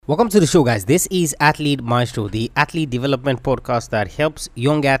Welcome to the show, guys. This is Athlete Maestro, the athlete development podcast that helps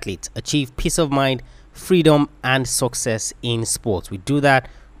young athletes achieve peace of mind, freedom, and success in sports. We do that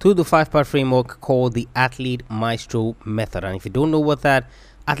through the 5-part framework called the Athlete Maestro Method. And if you don't know what that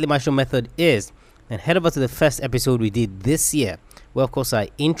Athlete Maestro Method is, then head over to the first episode we did this year, where, of course, I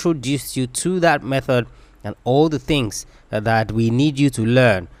introduced you to that method and all the things that we need you to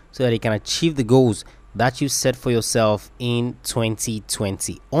learn so that you can achieve the goals that you set for yourself in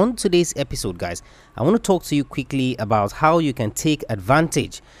 2020. On today's episode, guys, I want to talk to you quickly about how you can take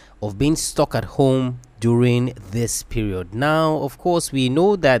advantage of being stuck at home during this period. Now, of course, we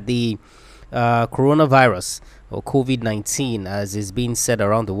know that the coronavirus or COVID-19, as is being said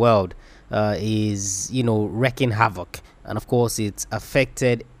around the world, is wreaking havoc, and of course it's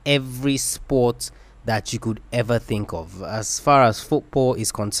affected every sport that you could ever think of. As far as football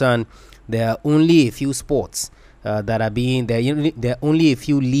is concerned, there are only a few sports that are being there. There are only a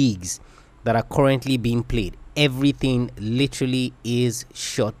few leagues that are currently being played. Everything literally is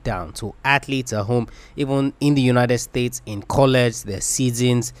shut down. So athletes are home. Even in the United States, in college, their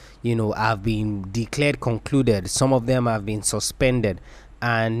seasons, have been declared concluded. Some of them have been suspended.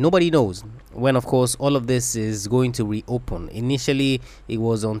 And nobody knows when, of course, all of this is going to reopen. Initially, it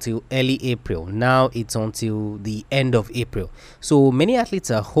was until early April. Now it's until the end of April. So many athletes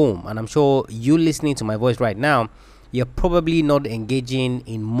are home, and I'm sure you listening to my voice right now, you're probably not engaging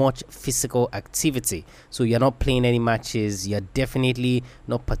in much physical activity. So you're not playing any matches. You're definitely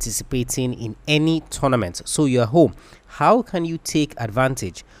not participating in any tournaments. So you're home. How can you take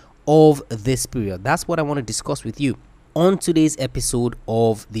advantage of this period? That's what I want to discuss with you on today's episode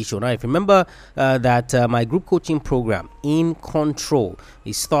of the show. Now, if you remember that my group coaching program In Control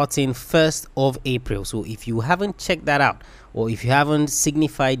is starting 1st of April. So if you haven't checked that out, or if you haven't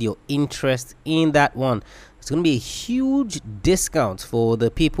signified your interest in that one, it's going to be a huge discount for the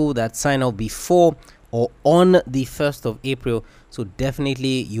people that sign up before or on the 1st of April. So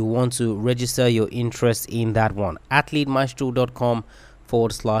definitely you want to register your interest in that one.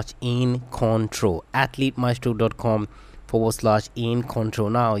 athletemaestro.com/in control. athletemaestro.com/in control.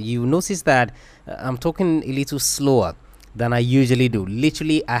 Now, you notice that I'm talking a little slower than I usually do.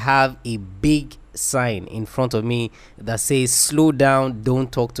 Literally, I have a big sign in front of me that says slow down, don't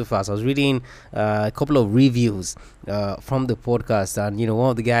talk too fast. I was reading a couple of reviews from the podcast, and one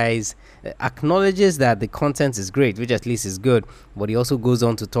of the guys acknowledges that the content is great, which at least is good, but he also goes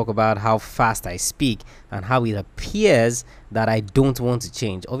on to talk about how fast I speak and how it appears that I don't want to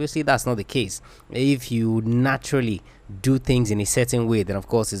change. Obviously, that's not the case. If you naturally do things in a certain way, then of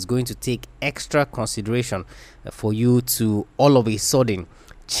course it's going to take extra consideration for you to all of a sudden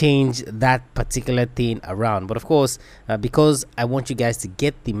change that particular thing around. But of course, because I want you guys to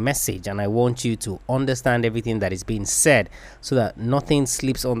get the message and I want you to understand everything that is being said so that nothing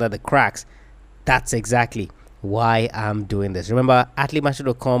slips under the cracks, that's exactly why I'm doing this. Remember,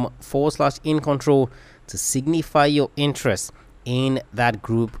 athletemaestro.com/in control to signify your interest in that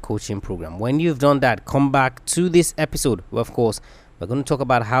group coaching program. When you've done that, come back to this episode where, of course, we're going to talk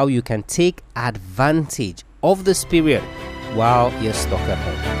about how you can take advantage of this period while you're stuck at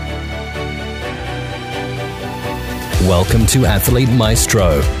home. Welcome to Athlete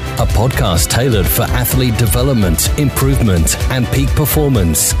Maestro, a podcast tailored for athlete development, improvement, and peak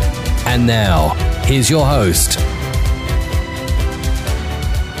performance. And now, here's your host.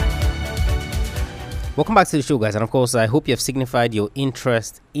 Welcome back to the show, guys. And of course, I hope you have signified your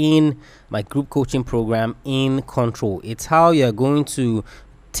interest in my group coaching program, In Control. It's how you're going to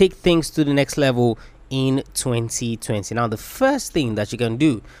take things to the next level in 2020. Now, the first thing that you can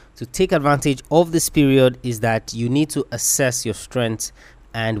do to take advantage of this period is that you need to assess your strengths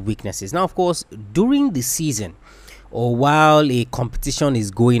and weaknesses. Now, of course, during the season or while a competition is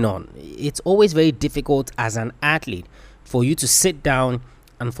going on, it's always very difficult as an athlete for you to sit down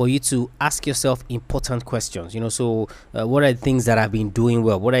and for you to ask yourself important questions. What are the things that I've been doing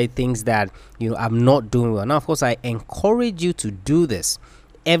well? What are the things that I'm not doing well? Now, of course, I encourage you to do this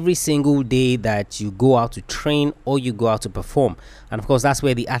every single day that you go out to train or you go out to perform. And of course, that's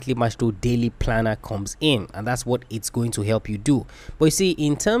where the Athlete Maestro Daily Planner comes in, and that's what it's going to help you do. But you see,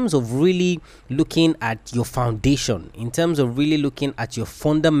 in terms of really looking at your foundation, in terms of really looking at your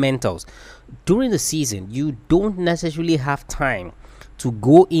fundamentals, during the season, you don't necessarily have time to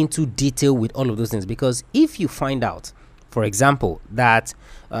go into detail with all of those things, because if you find out, for example, that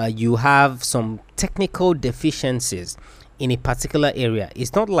you have some technical deficiencies in a particular area,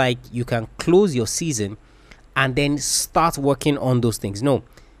 it's not like you can close your season and then start working on those things. No,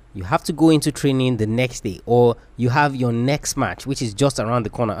 you have to go into training the next day, or you have your next match, which is just around the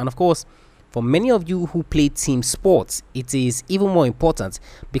corner. And of course, For many of you who play team sports, it is even more important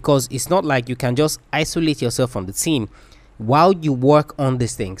because it's not like you can just isolate yourself from the team while you work on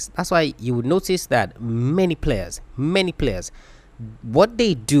these things. That's why you would notice that many players, what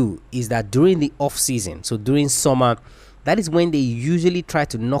they do is that during the off season, so during summer, that is when they usually try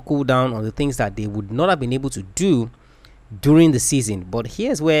to knuckle down on the things that they would not have been able to do during the season. But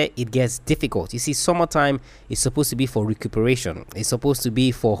here's where it gets difficult. You see, summertime is supposed to be for recuperation, it's supposed to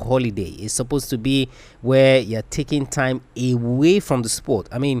be for holiday, it's supposed to be where you're taking time away from the sport.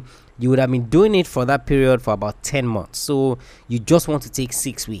 I mean, you would have been doing it for that period for about 10 months, so you just want to take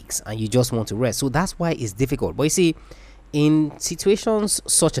 6 weeks and you just want to rest. So that's why it's difficult. But you see, in situations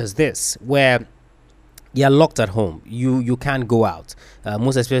such as this where you're locked at home, you can't go out,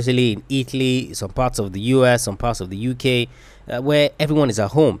 most especially in Italy, some parts of the US, some parts of the UK, where everyone is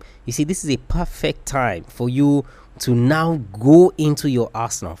at home. You see, this is a perfect time for you to now go into your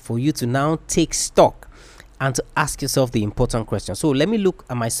arsenal, for you to now take stock and to ask yourself the important question. So let me look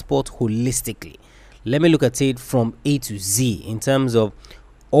at my sport holistically. Let me look at it from A to Z in terms of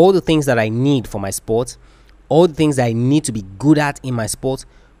all the things that I need for my sport, all the things that I need to be good at in my sport.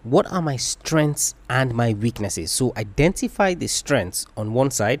 What are my strengths and my weaknesses? So identify the strengths on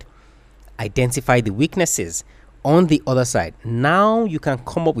one side, identify the weaknesses on the other side. Now you can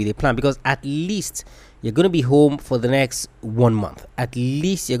come up with a plan, because at least you're going to be home for the next 1 month. At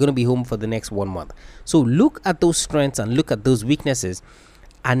least you're going to be home for the next 1 month. So look at those strengths and look at those weaknesses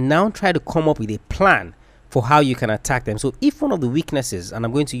and now try to come up with a plan for how you can attack them. So if one of the weaknesses, and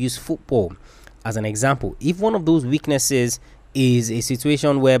I'm going to use football as an example, if one of those weaknesses is a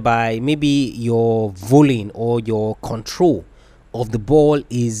situation whereby maybe your volleying or your control of the ball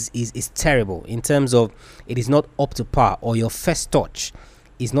is terrible in terms of it is not up to par, or your first touch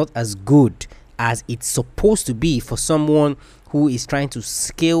is not as good as it's supposed to be for someone who is trying to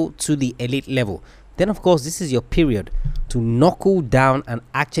scale to the elite level, then of course this is your period to knuckle down and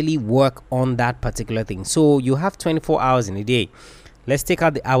actually work on that particular thing. So you have 24 hours in a day. Let's take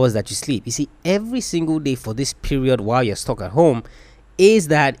out the hours that you sleep. You see, every single day for this period while you're stuck at home is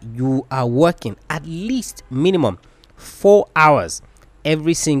that you are working at least minimum 4 hours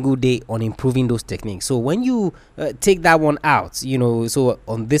every single day on improving those techniques. So when you take that one out, so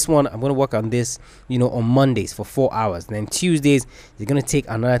on this one, I'm going to work on this, on Mondays for 4 hours. Then Tuesdays, you're going to take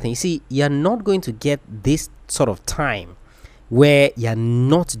another thing. You see, you're not going to get this sort of time where you're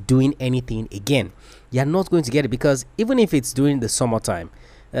not doing anything again. You're not going to get it, because even if it's during the summertime,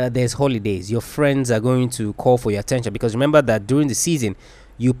 there's holidays, your friends are going to call for your attention, because remember that during the season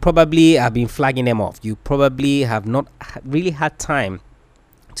you probably have been flagging them off. You probably have not really had time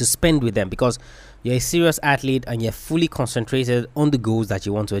to spend with them because you're a serious athlete and you're fully concentrated on the goals that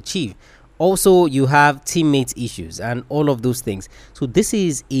you want to achieve. Also, you have teammates issues and all of those things. So this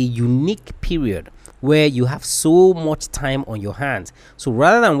is a unique period where you have so much time on your hands. So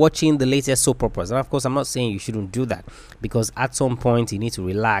rather than watching the latest soap operas, and of course I'm not saying you shouldn't do that, because at some point you need to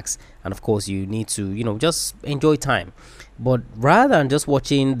relax and of course you need to just enjoy time, but rather than just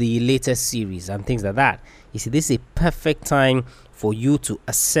watching the latest series and things like that, you see, this is a perfect time for you to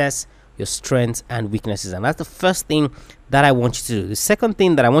assess your strengths and weaknesses. And that's the first thing that I want you to do. The second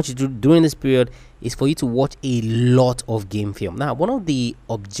thing that I want you to do during this period is for you to watch a lot of game film. Now, one of the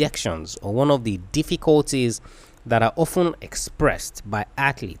objections or one of the difficulties that are often expressed by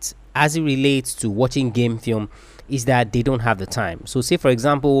athletes as it relates to watching game film is that they don't have the time. So say, for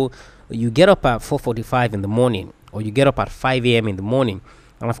example, you get up at 4:45 in the morning, or you get up at 5 a.m. in the morning,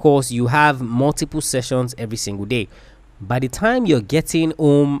 and of course you have multiple sessions every single day. By the time you're getting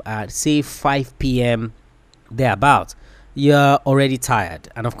home at say 5 p.m. thereabout, you're already tired,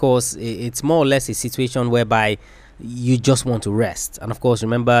 and of course it's more or less a situation whereby you just want to rest. And of course,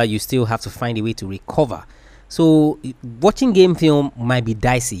 remember, you still have to find a way to recover. So watching game film might be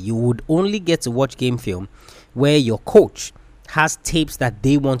dicey. You would only get to watch game film where your coach has tapes that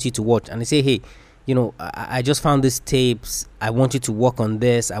they want you to watch, and they say, hey, I just found these tapes, I want you to work on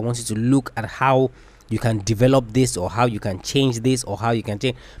this, I want you to look at how you can develop this, or how you can change this, or how you can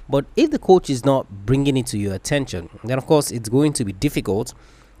change. But if the coach is not bringing it to your attention, then of course it's going to be difficult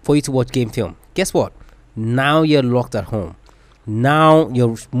for you to watch game film. Guess what? Now you're locked at home. Now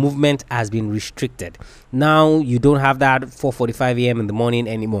your movement has been restricted. Now you don't have that 4:45 a.m. in the morning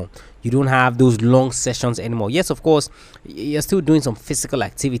anymore. You don't have those long sessions anymore. Yes, of course, you're still doing some physical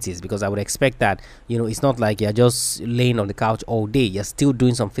activities, because I would expect that, it's not like you're just laying on the couch all day. You're still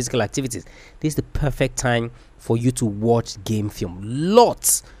doing some physical activities. This is the perfect time for you to watch game film.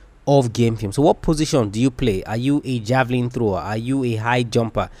 Lots of game film. So what position do you play? Are you a javelin thrower? Are you a high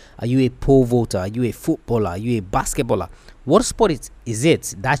jumper? Are you a pole vaulter? Are you a footballer? Are you a basketballer? What sport is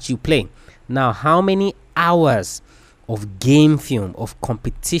it that you play? Now, how many hours of game film, of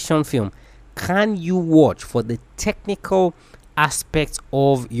competition film, can you watch for the technical aspects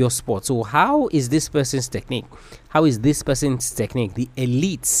of your sport? So how is this person's technique? How is this person's technique? The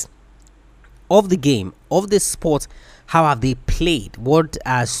elites of the game, of the sport, how have they played? What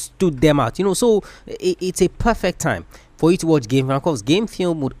has stood them out? So it's a perfect time for you to watch game film. Of course, game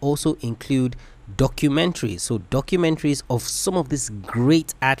film would also include documentaries. So documentaries of some of these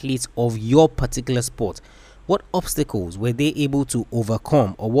great athletes of your particular sport. What obstacles were they able to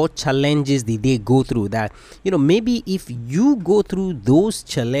overcome, or what challenges did they go through that, maybe if you go through those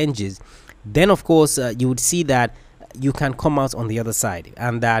challenges, then of course you would see that you can come out on the other side,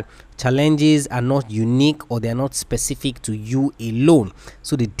 and that challenges are not unique or they're not specific to you alone.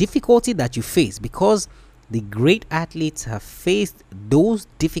 So the difficulty that you face, because the great athletes have faced those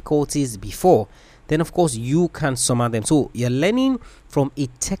difficulties before, then of course you can surmount them. So you're learning from a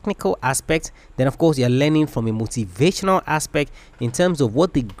technical aspect, then of course you're learning from a motivational aspect in terms of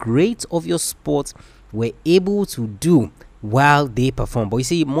what the greats of your sport were able to do while they perform. But you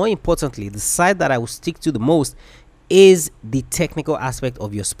see, more importantly, the side that I will stick to the most is the technical aspect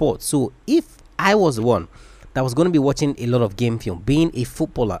of your sport. So if I was one that was going to be watching a lot of game film, being a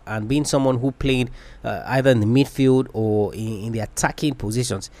footballer and being someone who played either in the midfield or in the attacking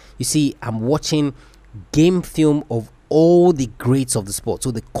positions, you see, I'm watching game film of all the greats of the sport.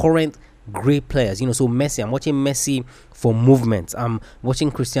 So the current great players, so Messi, I'm watching Messi for movement. I'm watching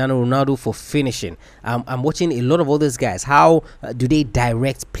Cristiano Ronaldo for finishing. I'm watching a lot of all those guys. How do they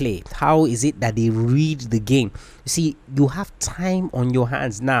direct play? How is it that they read the game? You see, you have time on your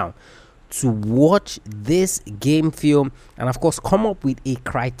hands now to watch this game film and of course come up with a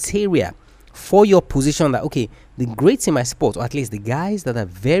criteria for your position that, okay, the greats in my sport, or at least the guys that are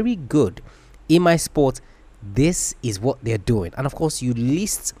very good in my sport, this is what they're doing. And of course you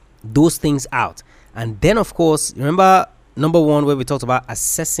list those things out, and then of course, remember number one, where we talked about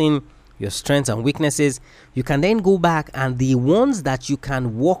assessing your strengths and weaknesses, you can then go back and the ones that you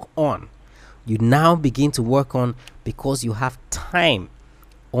can work on, you now begin to work on, because you have time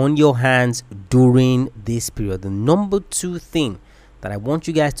on your hands during this period. The number two thing that I want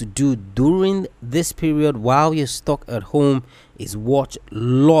you guys to do during this period while you're stuck at home is watch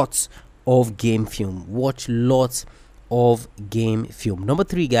lots of game film. Watch lots of game film. Number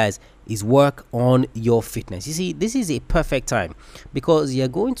three, guys, is work on your fitness. You see, this is a perfect time because you're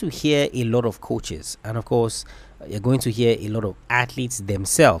going to hear a lot of coaches, and of course you're going to hear a lot of athletes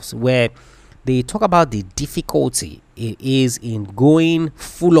themselves, where they talk about the difficulty it is in going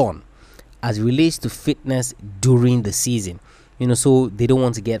full on as it relates to fitness during the season. So they don't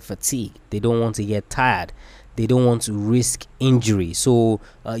want to get fatigued, they don't want to get tired, they don't want to risk injury. So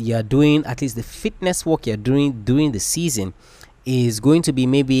you're doing, at least the fitness work you're doing during the season is going to be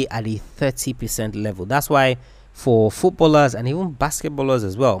maybe at a 30% level. That's why for footballers and even basketballers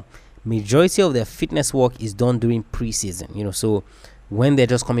as well, majority of their fitness work is done during preseason. So when they're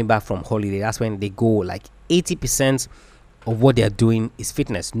just coming back from holiday, that's when they go, like 80% of what they're doing is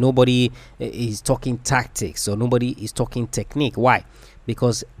fitness. Nobody is talking tactics, or nobody is talking technique. Why?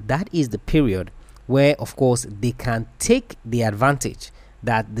 Because that is the period where of course they can take the advantage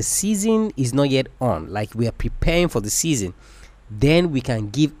that the season is not yet on, like we are preparing for the season, then we can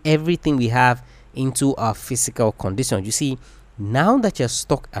give everything we have into our physical condition. You see, now that you're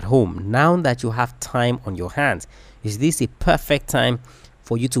stuck at home, now that you have time on your hands, is this a perfect time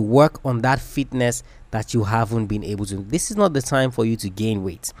for you to work on that fitness that you haven't been able to? This is not the time for you to gain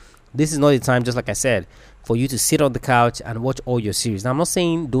weight. This is not the time, just like I said, for you to sit on the couch and watch all your series. Now, I'm not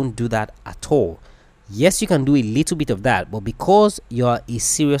saying don't do that at all. Yes, you can do a little bit of that, but because you're a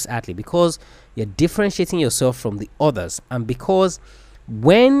serious athlete, because you're differentiating yourself from the others, and because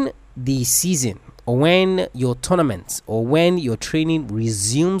when the season, or when your tournament, or when your training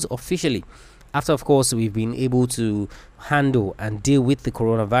resumes officially, after of course we've been able to handle and deal with the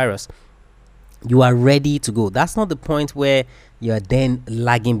coronavirus, you are ready to go. That's not the point where you are then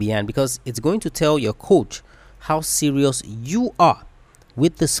lagging behind, because it's going to tell your coach how serious you are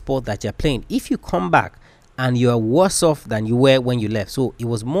with the sport that you're playing. If you come back and you are worse off than you were when you left, so it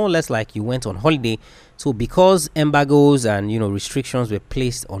was more or less like you went on holiday, so because embargoes and restrictions were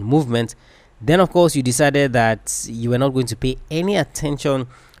placed on movement, then of course you decided that you were not going to pay any attention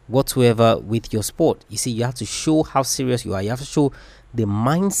whatsoever with your sport. You see, you have to show how serious you are. You have to show the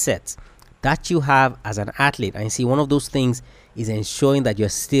mindset that you have as an athlete. And you see, one of those things is ensuring that you're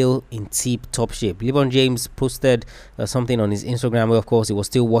still in tip-top shape. LeBron James posted something on his Instagram where, of course, he was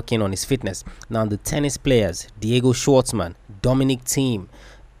still working on his fitness. Now, the tennis players, Diego Schwartzman, Dominic Thiem,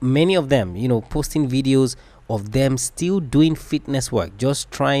 many of them, posting videos of them still doing fitness work,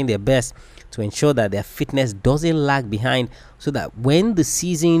 just trying their best to ensure that their fitness doesn't lag behind, so that when the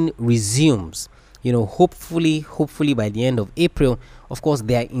season resumes, hopefully by the end of April, of course,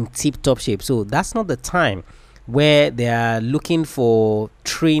 they are in tip-top shape. So that's not the time where they are looking for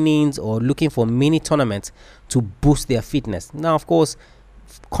trainings or looking for mini tournaments to boost their fitness. Now, of course,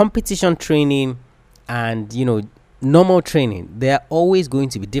 competition training and normal training, they are always going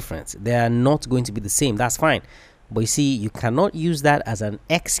to be different. They are not going to be the same. That's fine. But you see, you cannot use that as an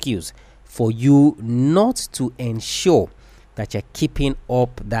excuse for you not to ensure that you're keeping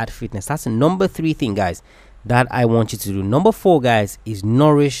up that fitness. That's the number 3 thing, guys, that I want you to do. Number 4, guys, is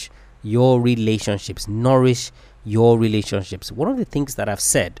nourish your relationships. Nourish your relationships. One of the things that I've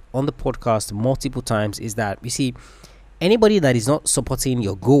said on the podcast multiple times is that, you see, anybody that is not supporting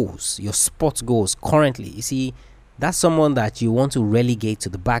your goals, your sports goals currently, you see, that's someone that you want to relegate to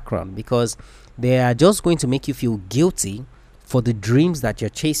the background, because they are just going to make you feel guilty for the dreams that you're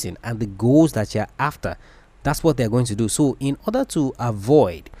chasing and the goals that you're after. That's what they're going to do. So in order to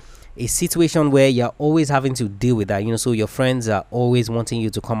avoid a situation where you're always having to deal with that, so your friends are always wanting you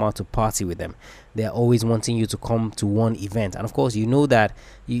to come out to party with them. They're always wanting you to come to one event. And of course, you know that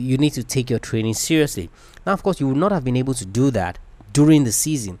you need to take your training seriously. Now, of course, you would not have been able to do that during the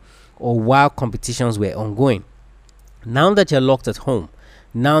season or while competitions were ongoing. Now that you're locked at home,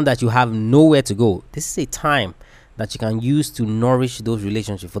 now that you have nowhere to go, this is a time that you can use to nourish those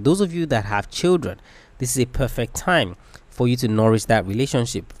relationships. For those of you that have children, this is a perfect time for you to nourish that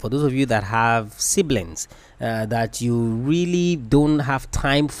relationship. For those of you that have siblings that you really don't have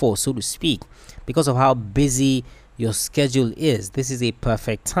time for, so to speak, because of how busy your schedule is, this is a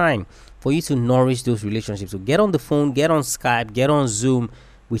perfect time for you to nourish those relationships. So get on the phone, get on Skype, get on Zoom,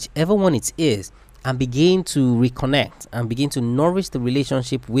 whichever one it is, and begin to reconnect and begin to nourish the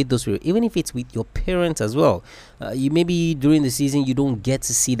relationship with those people, even if it's with your parents as well. You maybe during the season you don't get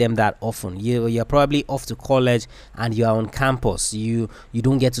to see them that often. You're probably off to college and you're on campus. You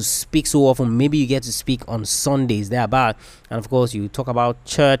don't get to speak so often. Maybe you get to speak on Sundays thereabout, and of course you talk about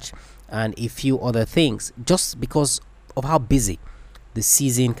church and a few other things, just because of how busy the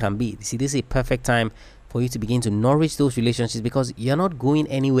season can be. See, this is a perfect time for you to begin to nourish those relationships, because you're not going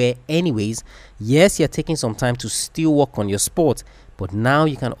anywhere anyways. Yes, you're taking some time to still work on your sport, but now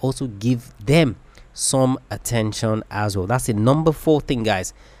you can also give them some attention as well. That's the number 4 thing,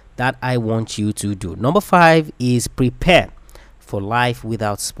 guys, that I want you to do. Number 5 is prepare for life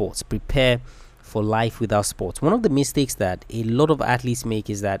without sports. Prepare for life without sports. One of the mistakes that a lot of athletes make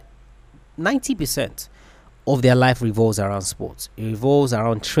is that 90% of their life revolves around sports. It revolves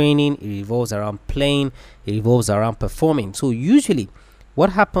around training, it revolves around playing, it revolves around performing. So usually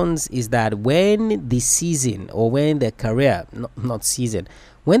what happens is that when the season, or when their career,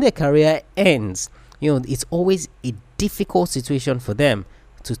 when their career ends, it's always a difficult situation for them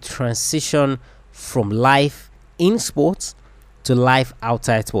to transition from life in sports to life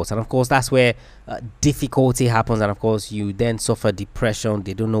outside sports. And of course, that's where difficulty happens, and of course you then suffer depression.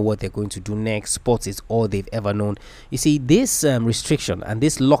 They don't know what they're going to do next. Sports is all they've ever known. You see, this restriction and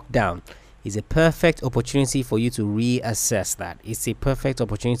this lockdown is a perfect opportunity for you to reassess that. It's a perfect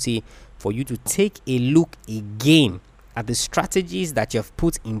opportunity for you to take a look again at the strategies that you've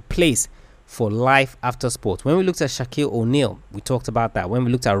put in place for life after sports. When we looked at Shaquille O'Neal, we talked about that. When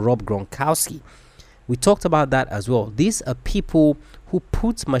we looked at Rob Gronkowski, we talked about that as well. These are people who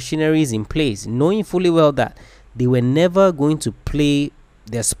put machineries in place, knowing fully well that they were never going to play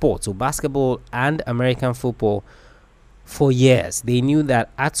their sport, so basketball and American football, for years. They knew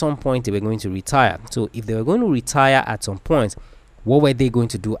that at some point they were going to retire. So if they were going to retire at some point, what were they going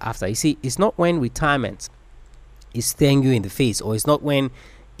to do after? You see, it's not when retirement is staring you in the face, or it's not when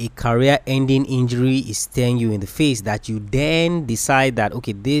a career-ending injury is staring you in the face, that you then decide that,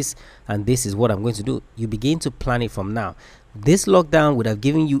 okay, this and this is what I'm going to do. You begin to plan it from now. This lockdown would have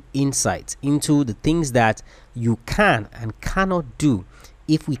given you insight into the things that you can and cannot do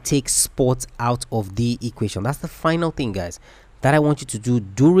if we take sports out of the equation. That's the final thing, guys, that I want you to do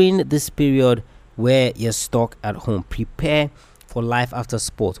during this period where you're stuck at home. Prepare for life after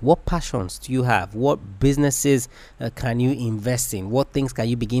sport. What passions do you have? What businesses can you invest in? What things can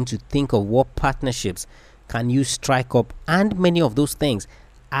you begin to think of? What partnerships can you strike up? And many of those things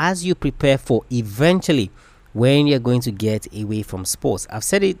as you prepare for eventually when you're going to get away from sports. I've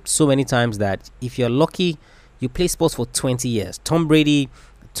said it so many times that if you're lucky, you play sports for 20 years. Tom Brady,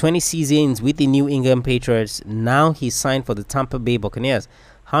 20 seasons with the New England Patriots. Now he's signed for the Tampa Bay Buccaneers.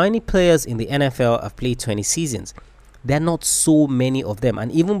 How many players in the NFL have played 20 seasons? There are not so many of them.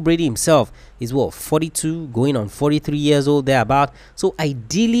 And even Brady himself is 42, going on 43 years old, thereabout. So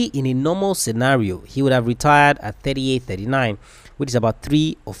ideally, in a normal scenario, he would have retired at 38, 39, which is about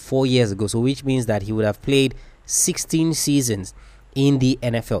 3 or 4 years ago. So which means that he would have played 16 seasons in the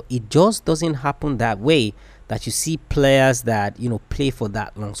NFL. It just doesn't happen that way, that you see players that play for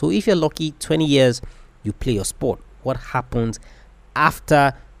that long. So if you're lucky, 20 years you play your sport. What happens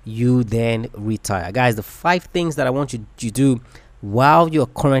after you then retire? Guys, the 5 things that I want you to do while you're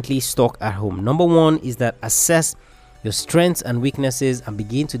currently stuck at home. Number 1 is that assess your strengths and weaknesses and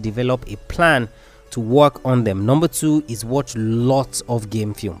begin to develop a plan to work on them. Number 2 is watch lots of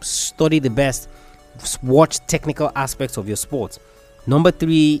game films. Study the best. Watch technical aspects of your sport. Number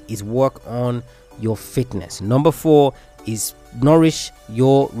 3 is work on your fitness. Number 4 is nourish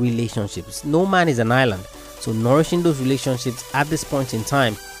your relationships. No man is an island, so nourishing those relationships at this point in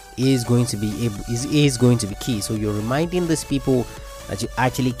time is going to be key. So you're reminding these people that you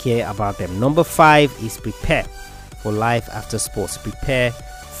actually care about them. Number 5 is prepare for life after sports. Prepare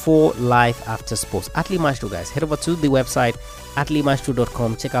for life after sports. Athlete Maestro, guys, head over to the website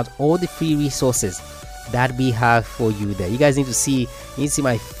athletemaestro.com. check out all the free resources that we have for you there. You guys need to see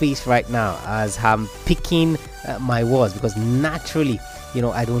my face right now as I'm picking my words, because naturally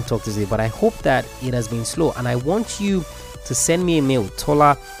I don't talk today, but I hope that it has been slow. And I want you to send me a mail,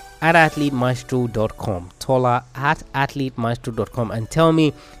 tola@athletemaestro.com, tola@athletemaestro.com, and tell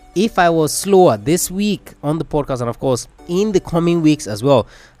me if I was slower this week on the podcast, and of course in the coming weeks as well.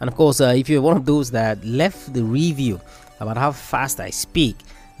 And of course, if you're one of those that left the review about how fast I speak,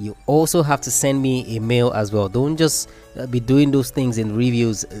 you also have to send me a mail as well. Don't just be doing those things in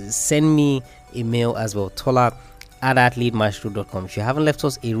reviews. Send me a mail as well, tola@athletemaestro.com. If you haven't left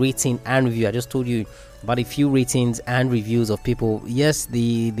us a rating and review, I just told you about a few ratings and reviews of people. Yes,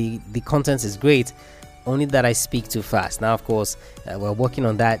 the content is great, only that I speak too fast. Now, of course, we're working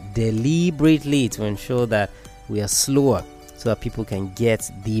on that deliberately to ensure that we are slower so that people can get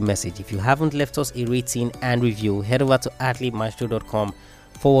the message. If you haven't left us a rating and review, head over to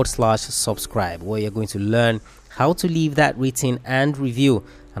athletemaestro.com/subscribe, where you're going to learn how to leave that rating and review,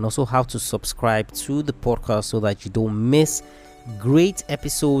 and also how to subscribe to the podcast so that you don't miss great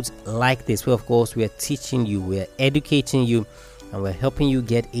episodes like this, where of course we are teaching you, we are educating you, and we're helping you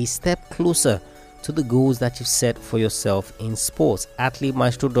get a step closer to the goals that you've set for yourself in sports.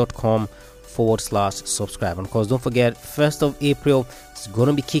 athletemaestro.com/subscribe. And of course, don't forget, 1st of April is going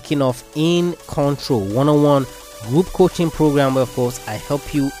to be kicking off In Control 101 group coaching program, where of course I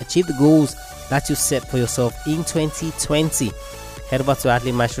help you achieve the goals that you set for yourself in 2020. Head over to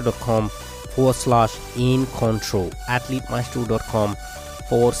athletemaestro.com/in control,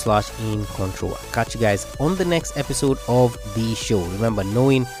 athletemaestro.com/in control. I'll catch you guys on the next episode of the show. Remember,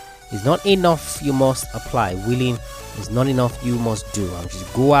 knowing is not enough, you must apply. Willing is not enough, you must do. I want you to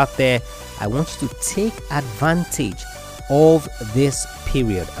go out there. I want you to take advantage of this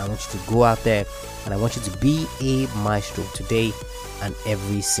period. I want you to go out there, and I want you to be a maestro today and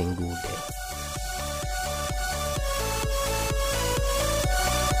every single day.